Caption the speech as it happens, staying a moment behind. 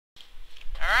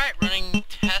Alright, running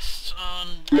tests on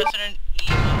Resident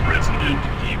Evil. Resident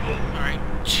Evil. Alright,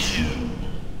 2.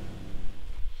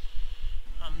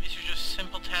 These are just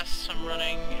simple tests I'm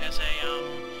running as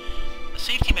a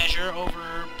safety measure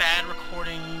over bad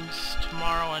recordings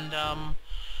tomorrow and,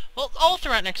 well, all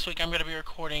throughout next week I'm going to be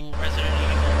recording Resident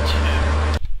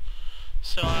Evil 2.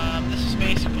 So, this is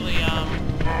basically, alright,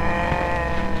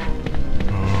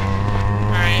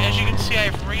 as you can see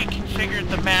I've reconfigured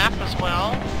the map as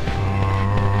well.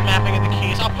 Mapping of the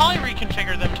keys. I'll probably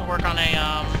reconfigure them to work on a,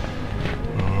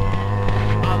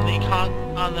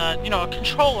 a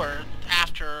controller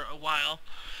after a while.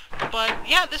 But,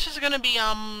 yeah, this is gonna be,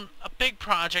 a big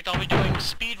project. I'll be doing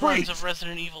speed runs of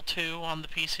Resident Evil 2 on the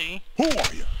PC. Who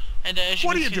are you? And as you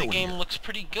What can are see, you the doing game here? looks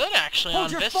pretty good, actually, Hold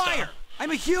on your Vista. fire! I'm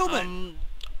a human!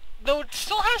 Though it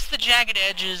still has the jagged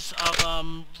edges of,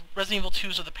 Resident Evil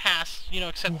 2's of the past, you know,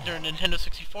 except their Nintendo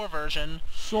 64 version.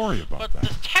 Sorry about But that.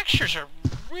 the textures are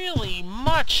really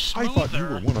much I smoother. thought you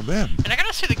were one of them. And I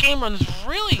gotta say, the game runs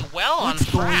really well on What's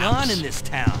going fraps. on in this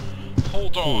town?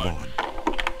 Hold Hold on. on.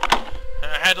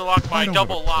 I had to lock my I don't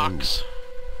double have a clue. locks.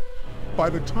 By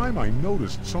the time I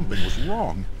noticed something was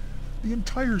wrong, the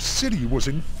entire city was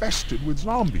infested with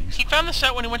zombies. He found this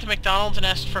out when he went to McDonald's and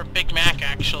asked for a Big Mac,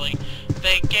 actually.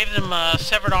 They gave him a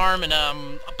severed arm and a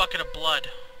bucket of blood.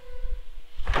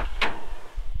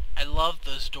 I love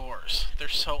those doors. They're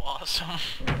so awesome.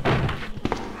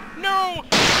 No!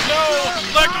 No!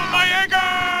 Let go of my ego!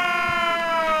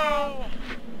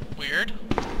 Weird.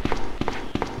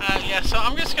 Yeah, so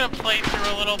I'm just gonna play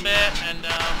through a little bit, and,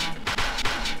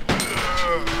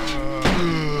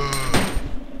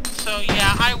 so,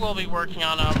 yeah, I will be working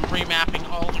on, remapping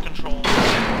all the controls.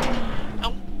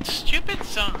 Oh, stupid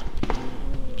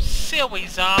silly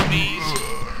zombies.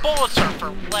 Bullets are for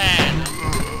lead.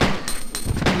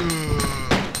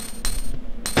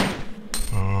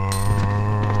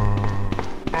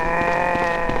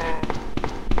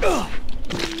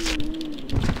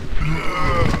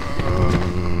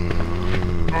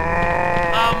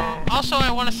 Also,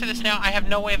 I want to say this now, I have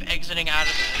no way of exiting out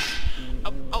of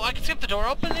this. Oh, I can skip the door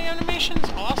open, the animation's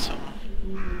awesome.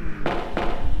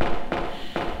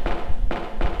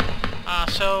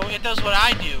 So it does what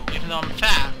I do, even though I'm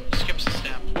fat. Skips a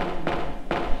step.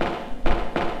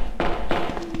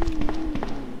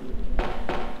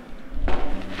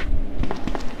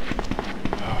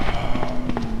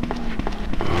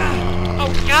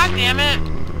 Oh, god damn it!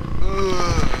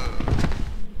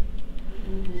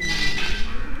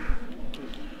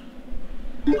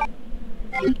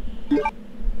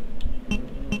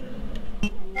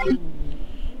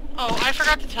 Oh, I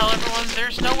forgot to tell everyone,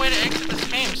 there's no way to exit this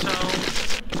game, so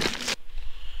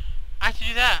I have to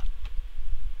do that.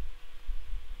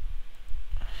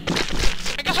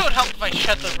 I guess it would help if I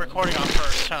shut the recording off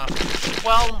first, huh?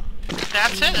 Well,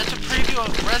 that's it. That's a preview of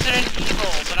Resident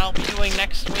Evil that I'll be doing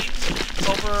next week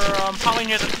over, probably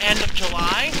near the end of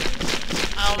July.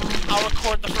 I'll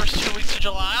record the first 2 weeks of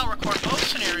July. I'll record both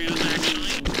scenarios,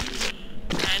 actually.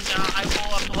 And, I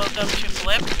will upload them to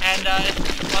Blip, and,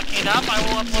 if lucky enough, I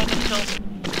will upload them to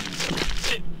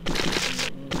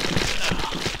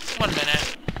 1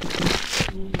 minute.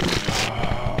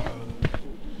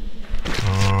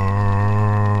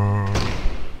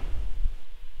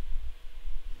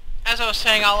 As I was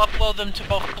saying, I'll upload them to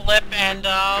both Blip and,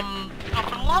 oh,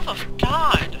 for the love of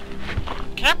God!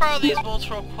 Can I borrow these bolts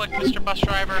real quick, Mr. Bus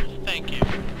Driver? Thank you.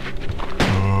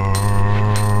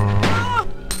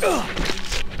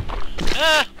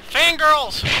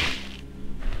 Fangirls!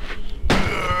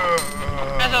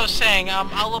 As I was saying,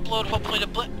 I'll upload hopefully to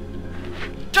Blip.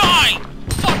 Die!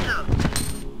 Fucker!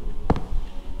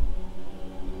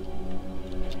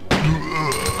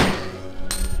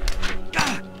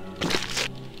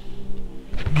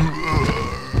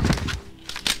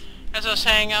 As I was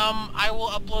saying, I will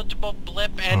upload to both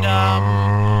Blip and,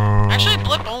 actually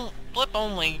Blip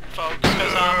only, folks,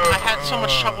 because, I had so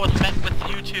much trouble with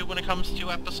YouTube when it comes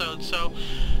to episodes, so,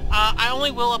 I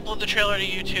only will upload the trailer to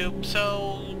YouTube,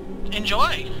 so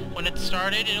enjoy. When it's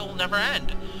started, it'll never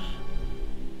end.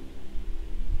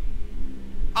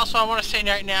 Also, I want to say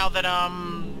right now that,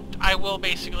 I will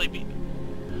basically be...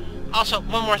 Also,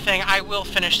 one more thing, I will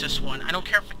finish this one. I don't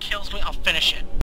care if it kills me, I'll finish it.